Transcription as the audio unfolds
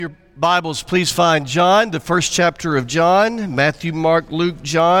Your Bibles, please find John, the first chapter of John, Matthew, Mark, Luke,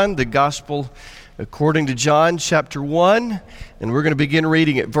 John, the Gospel according to John, chapter 1. And we're going to begin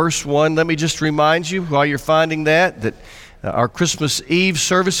reading at verse 1. Let me just remind you, while you're finding that our Christmas Eve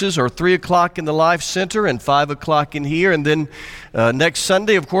services are 3 o'clock in the Life Center and 5 o'clock in here. And then next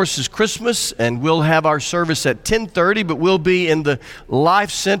Sunday, of course, is Christmas, and we'll have our service at 10:30, but we'll be in the Life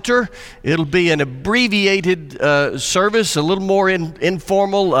Center. It'll be an abbreviated service, a little more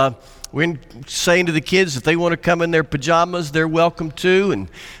informal. We're saying to the kids, if they want to come in their pajamas, they're welcome to. And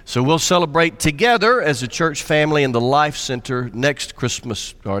so we'll celebrate together as a church family in the Life Center next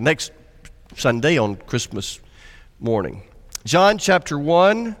Christmas, or next Sunday on Christmas morning. John chapter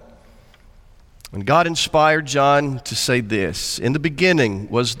 1, and God inspired John to say this: in the beginning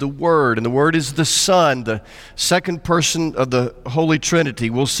was the Word, and the Word is the Son, the second person of the Holy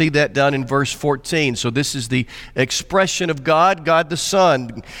Trinity. We'll see that down in verse 14. So this is the expression of God, God the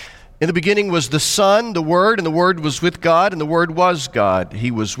Son. In the beginning was the Son, the Word, and the Word was with God, and the Word was God.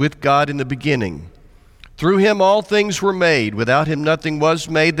 He was with God in the beginning. Through Him all things were made. Without Him nothing was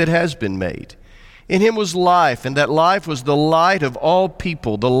made that has been made. In Him was life, and that life was the light of all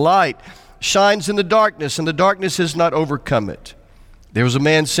people. The light shines in the darkness, and the darkness has not overcome it. There was a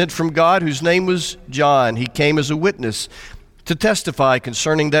man sent from God whose name was John. He came as a witness to testify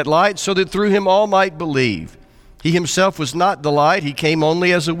concerning that light, so that through him all might believe. He himself was not the light. He came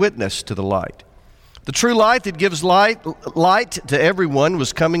only as a witness to the light. The true light that gives light to everyone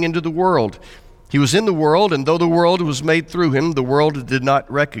was coming into the world. He was in the world, and though the world was made through him, the world did not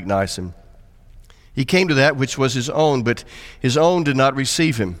recognize him. He came to that which was his own, but his own did not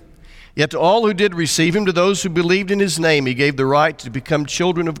receive him. Yet to all who did receive him, to those who believed in his name, he gave the right to become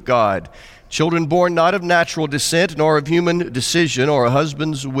children of God, children born not of natural descent, nor of human decision or a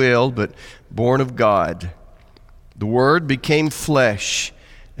husband's will, but born of God. The Word became flesh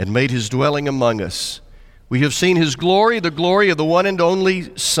and made his dwelling among us. We have seen his glory, the glory of the one and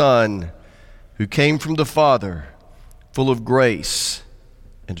only Son, who came from the Father, full of grace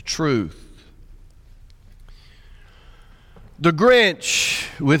and truth. The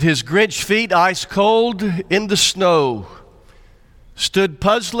Grinch, with his Grinch feet ice cold in the snow, stood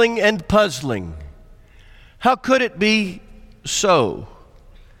puzzling and puzzling. How could it be so?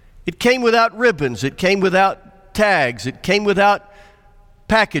 It came without ribbons, it came without tags, it came without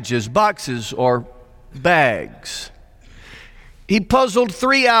packages, boxes, or bags. He puzzled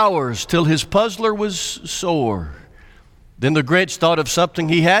 3 hours till his puzzler was sore. Then the Grinch thought of something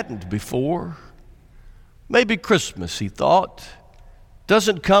he hadn't before. Maybe Christmas, he thought,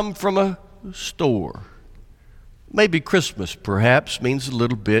 doesn't come from a store. Maybe Christmas, perhaps, means a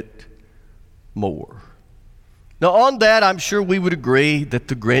little bit more. Now, on that, I'm sure we would agree that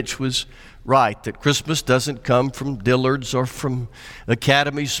the Grinch was right, that Christmas doesn't come from Dillard's or from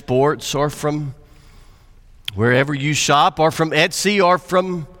Academy Sports or from wherever you shop, or from Etsy or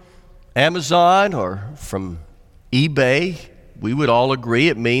from Amazon or from eBay. We would all agree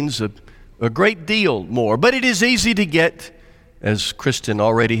it means a great deal more. But it is easy to get, as Kristen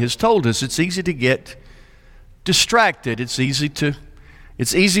already has told us, it's easy to get distracted. It's easy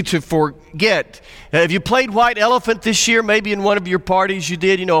to forget. Have you played White Elephant this year? Maybe in one of your parties you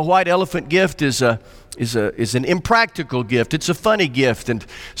did. You know, a White Elephant gift is an impractical gift. It's a funny gift, and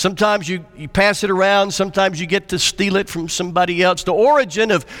sometimes you pass it around. Sometimes you get to steal it from somebody else. The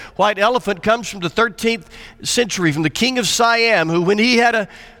origin of White Elephant comes from the 13th century, from the king of Siam, who, when he had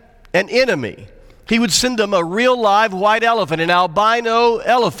an enemy, he would send them a real live white elephant, an albino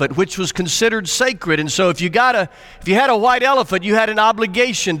elephant, which was considered sacred. And so if you had a white elephant, you had an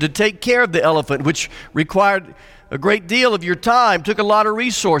obligation to take care of the elephant, which required a great deal of your time, took a lot of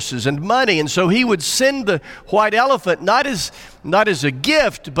resources and money. And so he would send the white elephant not as a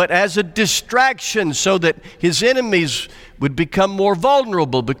gift, but as a distraction, so that his enemies would become more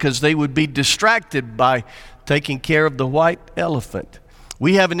vulnerable because they would be distracted by taking care of the white elephant.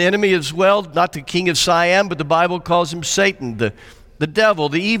 We have an enemy as well, not the king of Siam, but the Bible calls him Satan, the devil,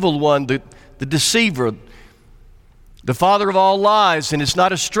 the evil one, the deceiver, the father of all lies. And it's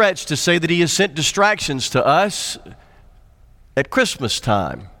not a stretch to say that he has sent distractions to us at Christmas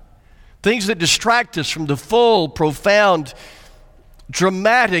time. Things that distract us from the full, profound,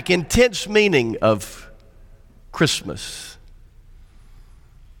 dramatic, intense meaning of Christmas.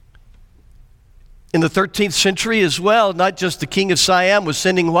 In the 13th century as well, not just the king of Siam was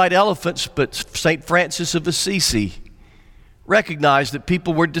sending white elephants, but St. Francis of Assisi recognized that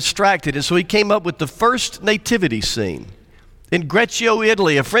people were distracted. And so he came up with the first nativity scene. In Greccio,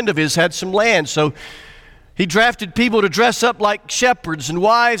 Italy, a friend of his had some land, so he drafted people to dress up like shepherds and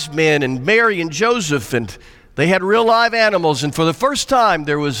wise men and Mary and Joseph and they had real live animals, and for the first time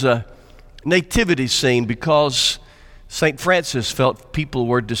there was a nativity scene because St. Francis felt people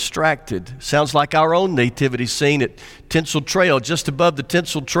were distracted. Sounds like our own nativity scene at Tinsel Trail, just above the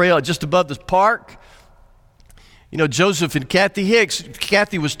Tinsel Trail, just above the park. You know, Joseph and Kathy Hicks,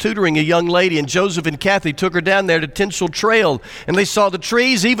 Kathy was tutoring a young lady, and Joseph and Kathy took her down there to Tinsel Trail, and they saw the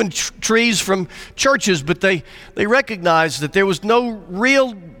trees, even trees from churches, but they recognized that there was no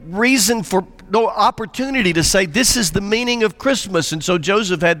real reason for, no opportunity to say this is the meaning of Christmas. And so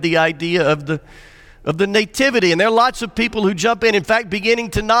Joseph had the idea of the nativity, and there are lots of people who jump in. In fact, beginning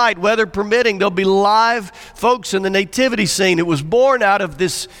tonight, weather permitting, there'll be live folks in the nativity scene. It was born out of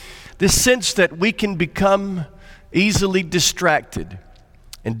this sense that we can become easily distracted.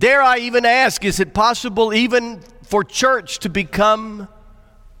 And dare I even ask, is it possible even for church to become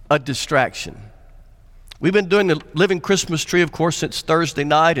a distraction? We've been doing the Living Christmas Tree, of course, since Thursday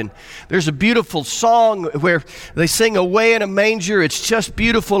night, and there's a beautiful song where they sing "Away in a Manger." It's just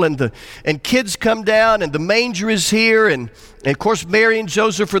beautiful, and kids come down, and the manger is here, and of course Mary and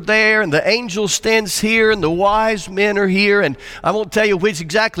Joseph are there, and the angel stands here, and the wise men are here, and I won't tell you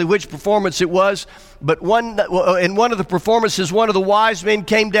exactly which performance it was, but in one of the performances, one of the wise men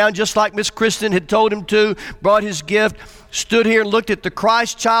came down just like Miss Kristen had told him to, brought his gift, stood here and looked at the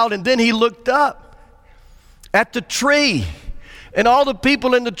Christ child, and then he looked up at the tree and all the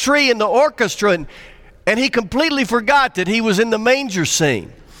people in the tree and the orchestra, and he completely forgot that he was in the manger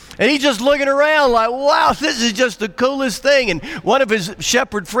scene. And he's just looking around like, wow, this is just the coolest thing. And one of his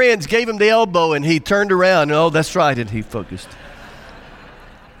shepherd friends gave him the elbow, and he turned around. Oh, that's right, and he focused.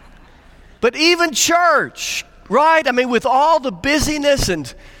 But even church, right? I mean, with all the busyness,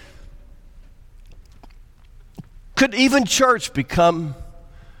 and could even church become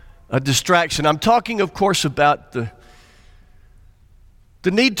a distraction? I'm talking, of course, about the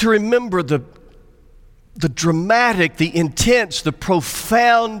need to remember the dramatic, the intense, the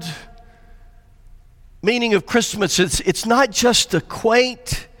profound meaning of Christmas. It's not just a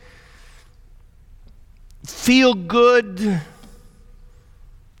quaint, feel-good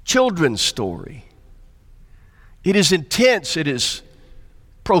children's story. It is intense, it is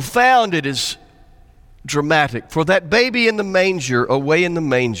profound, it is dramatic. For that baby in the manger, away in the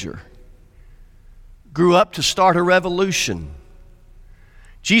manger, grew up to start a revolution.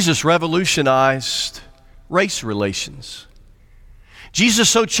 Jesus revolutionized race relations. Jesus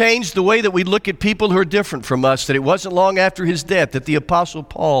so changed the way that we look at people who are different from us that it wasn't long after his death that the Apostle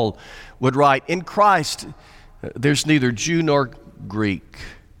Paul would write, "In Christ, there's neither Jew nor Greek."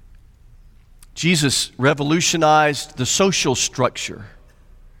 Jesus revolutionized the social structure.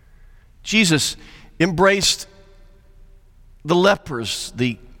 Jesus embraced the lepers,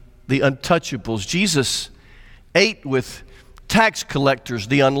 the untouchables. Jesus ate with tax collectors,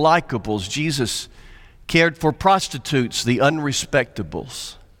 the unlikables. Jesus cared for prostitutes, the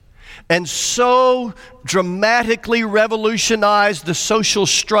unrespectables. And so dramatically revolutionized the social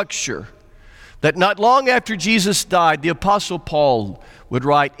structure that not long after Jesus died, the Apostle Paul would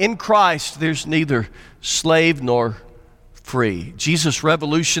write, "In Christ there's neither slave nor free." Jesus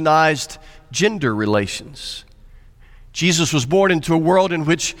revolutionized gender relations. Jesus was born into a world in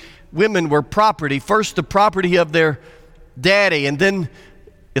which women were property, first the property of their daddy, and then,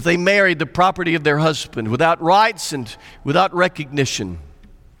 if they married, the property of their husband, without rights and without recognition.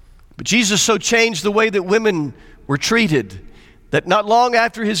 But Jesus so changed the way that women were treated that not long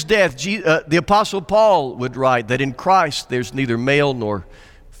after his death, the Apostle Paul would write that in Christ there's neither male nor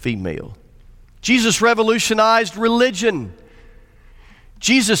female. Jesus revolutionized religion.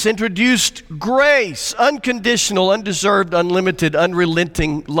 Jesus introduced grace, unconditional, undeserved, unlimited,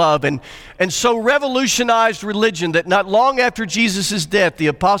 unrelenting love, and so revolutionized religion that not long after Jesus' death, the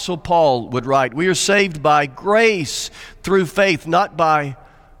Apostle Paul would write, "We are saved by grace through faith, not by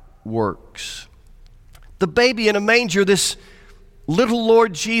works." The baby in a manger, this little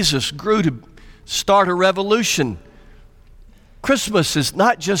Lord Jesus, grew to start a revolution. Christmas is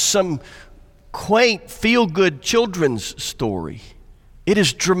not just some quaint, feel-good children's story. It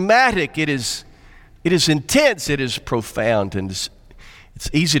is dramatic, it is intense, it is profound, and it's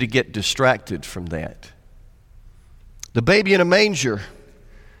easy to get distracted from that. The baby in a manger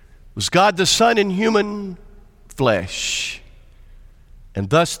was God the Son in human flesh, and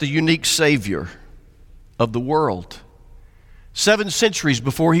thus the unique Savior of the world. 7 centuries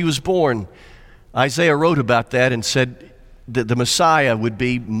before he was born, Isaiah wrote about that and said that the Messiah would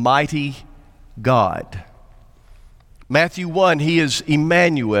be mighty God. Matthew 1, he is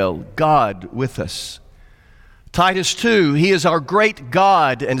Emmanuel, God with us. Titus 2, He is our great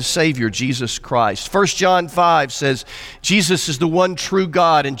God and Savior, Jesus Christ. 1 John 5 says, Jesus is the one true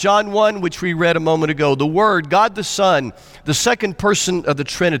God. And John 1, which we read a moment ago, the Word, God the Son, the second person of the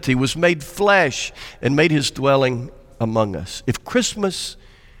Trinity, was made flesh and made His dwelling among us. If Christmas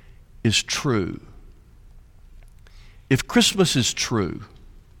is true,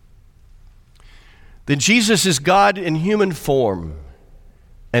 then Jesus is God in human form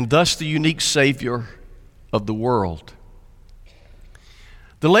and thus the unique Savior of the world.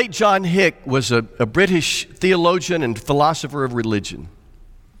 The late John Hick was a British theologian and philosopher of religion.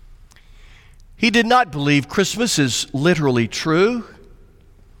 He did not believe Christmas is literally true.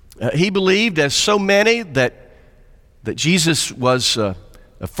 He believed, as so many, that Jesus was a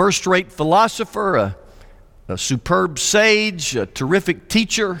first-rate philosopher, a superb sage, a terrific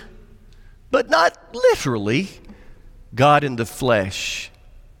teacher, but not literally God in the flesh.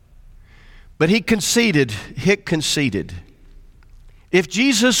 But Hick conceded, if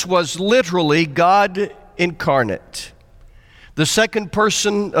Jesus was literally God incarnate, the second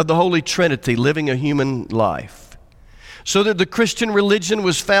person of the Holy Trinity living a human life, so that the Christian religion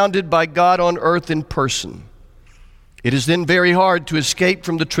was founded by God on earth in person, it is then very hard to escape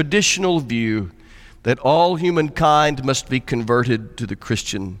from the traditional view that all humankind must be converted to the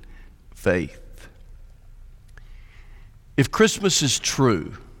Christian faith. If Christmas is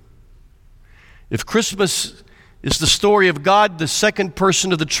true, if Christmas is the story of God, the second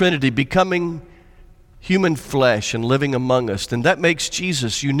person of the Trinity, becoming human flesh and living among us, then that makes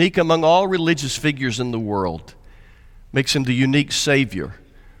Jesus unique among all religious figures in the world, makes Him the unique Savior.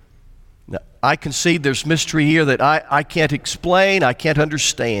 Now, I concede there's mystery here that I can't explain, I can't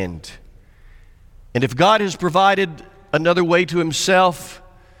understand. And if God has provided another way to Himself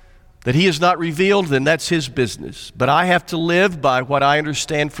that He has not revealed, then that's His business. But I have to live by what I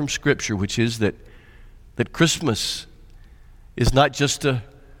understand from Scripture, which is that Christmas is not just a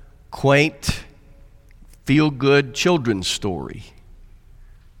quaint, feel-good children's story,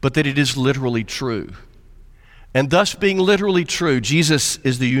 but that it is literally true. And thus being literally true, Jesus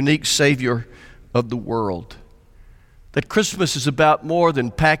is the unique Savior of the world. That Christmas is about more than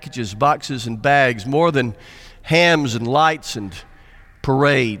packages, boxes, and bags, more than hams and lights and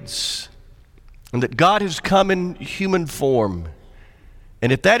parades, and that God has come in human form.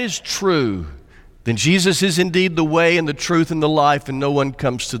 And if that is true, then Jesus is indeed the way and the truth and the life, and no one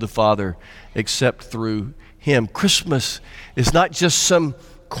comes to the Father except through Him. Christmas is not just some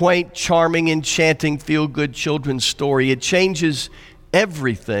quaint, charming, enchanting, feel-good children's story. It changes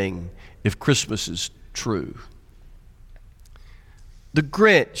everything if Christmas is true. The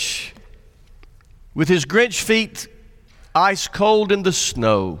Grinch, with his Grinch feet ice cold in the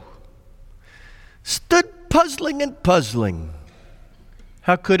snow, stood puzzling and puzzling.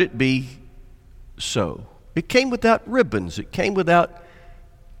 How could it be so? It came without ribbons. It came without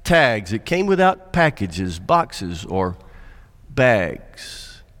tags. It came without packages, boxes, or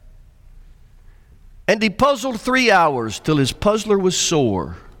bags. And he puzzled 3 hours till his puzzler was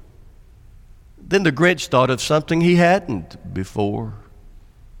sore. Then the Grinch thought of something he hadn't before.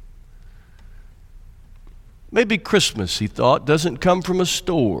 Maybe Christmas, he thought, doesn't come from a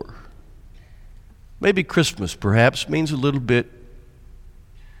store. Maybe Christmas, perhaps, means a little bit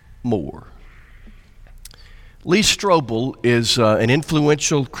more. Lee Strobel is an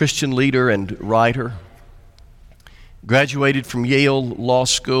influential Christian leader and writer. Graduated from Yale Law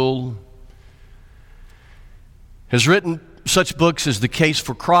School. Has written such books as The Case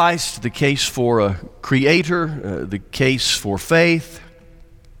for Christ, The Case for a Creator, The Case for Faith.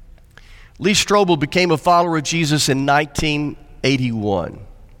 Lee Strobel became a follower of Jesus in 1981.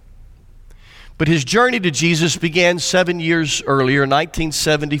 But his journey to Jesus began 7 years earlier,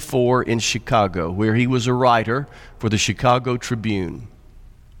 1974, in Chicago, where he was a writer for the Chicago Tribune.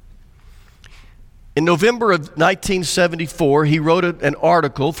 In November of 1974, he wrote an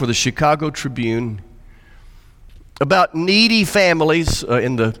article for the Chicago Tribune about needy families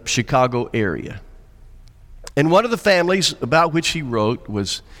in the Chicago area. And one of the families about which he wrote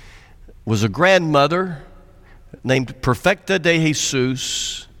was a grandmother named Perfecta de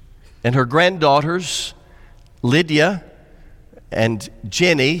Jesus and her granddaughters, Lydia and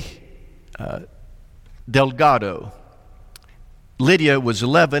Jenny Delgado. Lydia was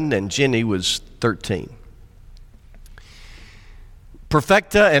 11 and Jenny was 13.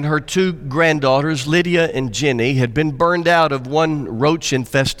 Perfecta and her two granddaughters, Lydia and Jenny, had been burned out of one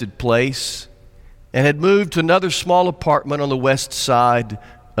roach-infested place and had moved to another small apartment on the west side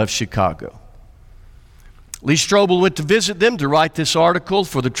of Chicago. Lee Strobel went to visit them to write this article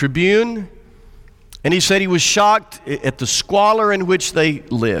for the Tribune, and he said he was shocked at the squalor in which they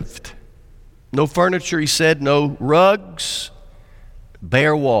lived. No furniture, he said, no rugs,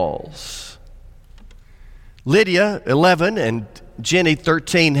 bare walls. Lydia, 11, and Jenny,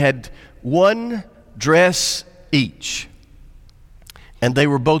 13, had one dress each, and they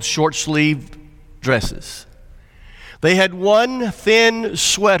were both short-sleeved dresses. They had one thin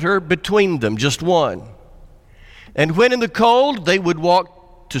sweater between them, just one. And when in the cold they would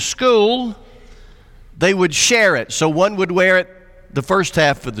walk to school, they would share it. So one would wear it the first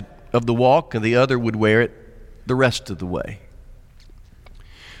half of the walk, and the other would wear it the rest of the way.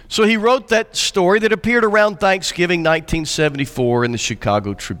 So he wrote that story that appeared around Thanksgiving 1974 in the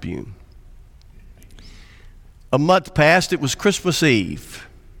Chicago Tribune. A month passed, it was Christmas Eve.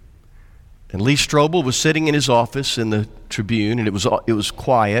 And Lee Strobel was sitting in his office in the Tribune, and it was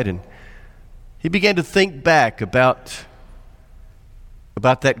quiet, and he began to think back about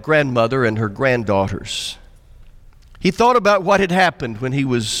that grandmother and her granddaughters. He thought about what had happened when he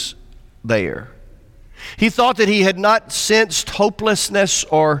was there. He thought that he had not sensed hopelessness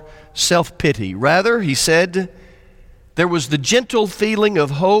or self-pity. Rather, he said, there was the gentle feeling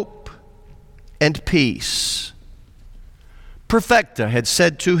of hope and peace. Perfecta had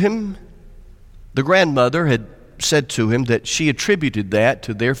said to him, the grandmother had said to him that she attributed that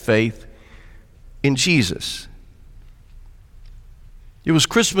to their faith in Jesus. It was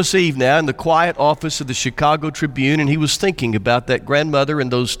Christmas Eve now in the quiet office of the Chicago Tribune, and he was thinking about that grandmother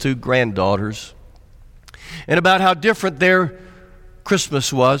and those two granddaughters, and about how different their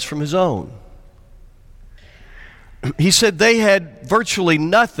Christmas was from his own. He said they had virtually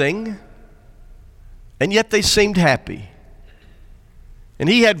nothing, and yet they seemed happy. And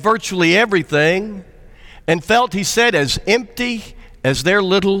he had virtually everything, and felt, he said, as empty as their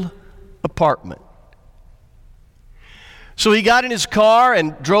little apartment. So he got in his car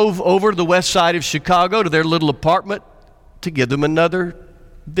and drove over to the west side of Chicago to their little apartment to give them another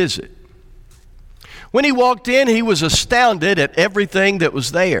visit. When he walked in, he was astounded at everything that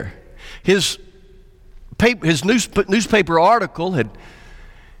was there. His newspaper article had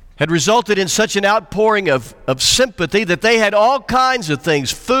resulted in such an outpouring of sympathy that they had all kinds of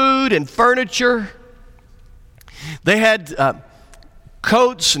things, food and furniture. They had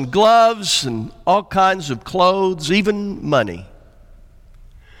coats and gloves and all kinds of clothes, even money.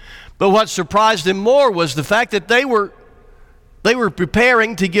 But what surprised him more was the fact that they were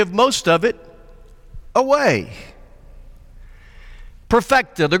preparing to give most of it away.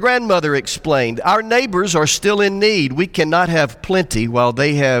 Perfecta, the grandmother, explained, our neighbors are still in need. We cannot have plenty while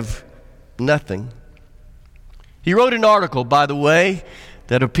they have nothing. He wrote an article, by the way,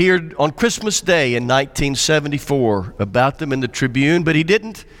 that appeared on Christmas Day in 1974 about them in the Tribune, but he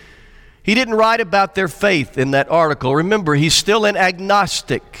didn't write about their faith in that article. Remember, he's still an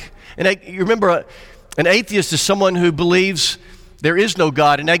agnostic. And you remember, an atheist is someone who believes there is no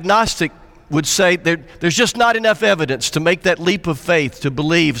God. An agnostic would say there's just not enough evidence to make that leap of faith to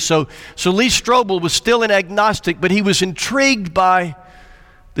believe. So Lee Strobel was still an agnostic, but he was intrigued by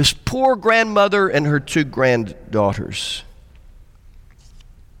this poor grandmother and her two granddaughters.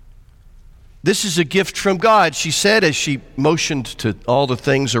 This is a gift from God, she said as she motioned to all the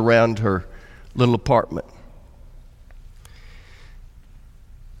things around her little apartment.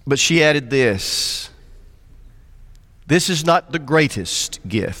 But she added this is not the greatest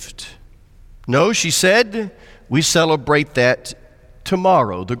gift. No, she said, we celebrate that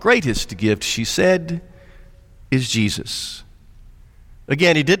tomorrow. The greatest gift, she said, is Jesus.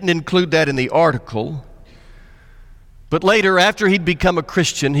 Again, he didn't include that in the article, but later, after he'd become a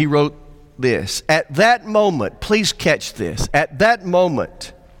Christian, he wrote this. At that moment, please catch this, at that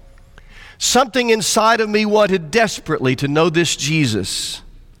moment, something inside of me wanted desperately to know this Jesus.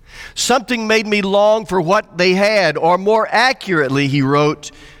 Something made me long for what they had, or more accurately, he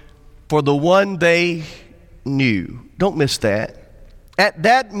wrote, for the one they knew. Don't miss that. At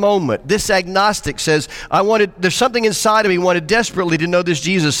that moment, this agnostic says, there's something inside of me wanted desperately to know this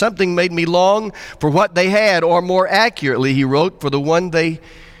Jesus. Something made me long for what they had, or more accurately, he wrote, for the one they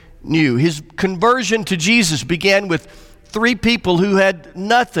knew. His conversion to Jesus began with three people who had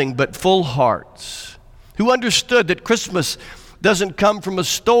nothing but full hearts, who understood that Christmas doesn't come from a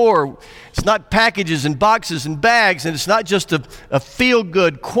store. It's not packages and boxes and bags, and it's not just a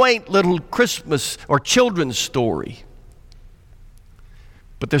feel-good, quaint little Christmas or children's story.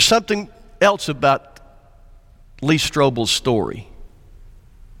 But there's something else about Lee Strobel's story.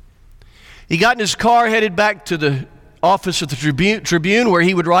 He got in his car, headed back to the office of the Tribune where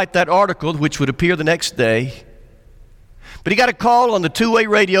he would write that article, which would appear the next day. But he got a call on the two-way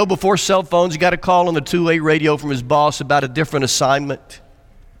radio before cell phones. He got a call on the two-way radio from his boss about a different assignment.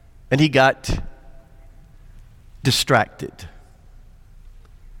 And he got distracted.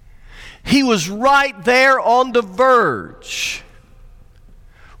 He was right there on the verge,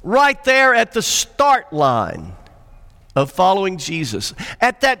 right there at the start line of following Jesus.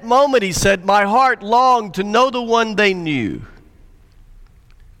 At that moment, he said, my heart longed to know the one they knew.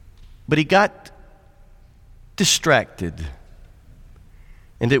 But he got distracted.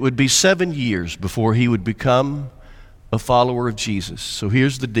 And it would be 7 years before he would become a follower of Jesus. So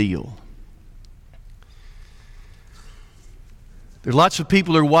here's the deal. There are lots of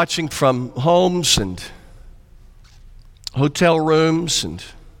people who are watching from homes and hotel rooms and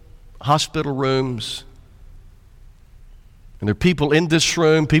hospital rooms. And there are people in this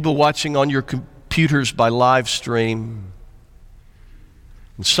room, people watching on your computers by live stream.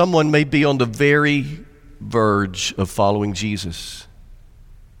 And someone may be on the very verge of following Jesus.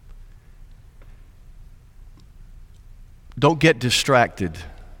 Don't get distracted.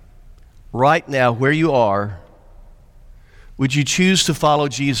 Right now, where you are, would you choose to follow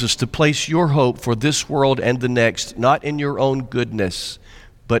Jesus, to place your hope for this world and the next, not in your own goodness,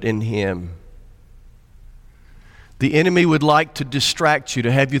 but in Him? The enemy would like to distract you,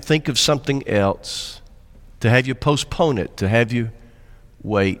 to have you think of something else, to have you postpone it, to have you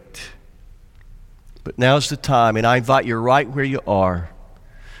wait. But now's the time, and I invite you right where you are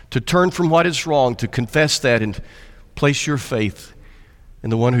to turn from what is wrong, to confess that, and place your faith in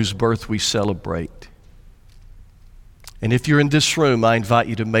the one whose birth we celebrate. And if you're in this room, I invite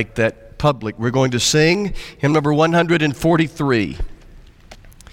you to make that public. We're going to sing hymn number 143.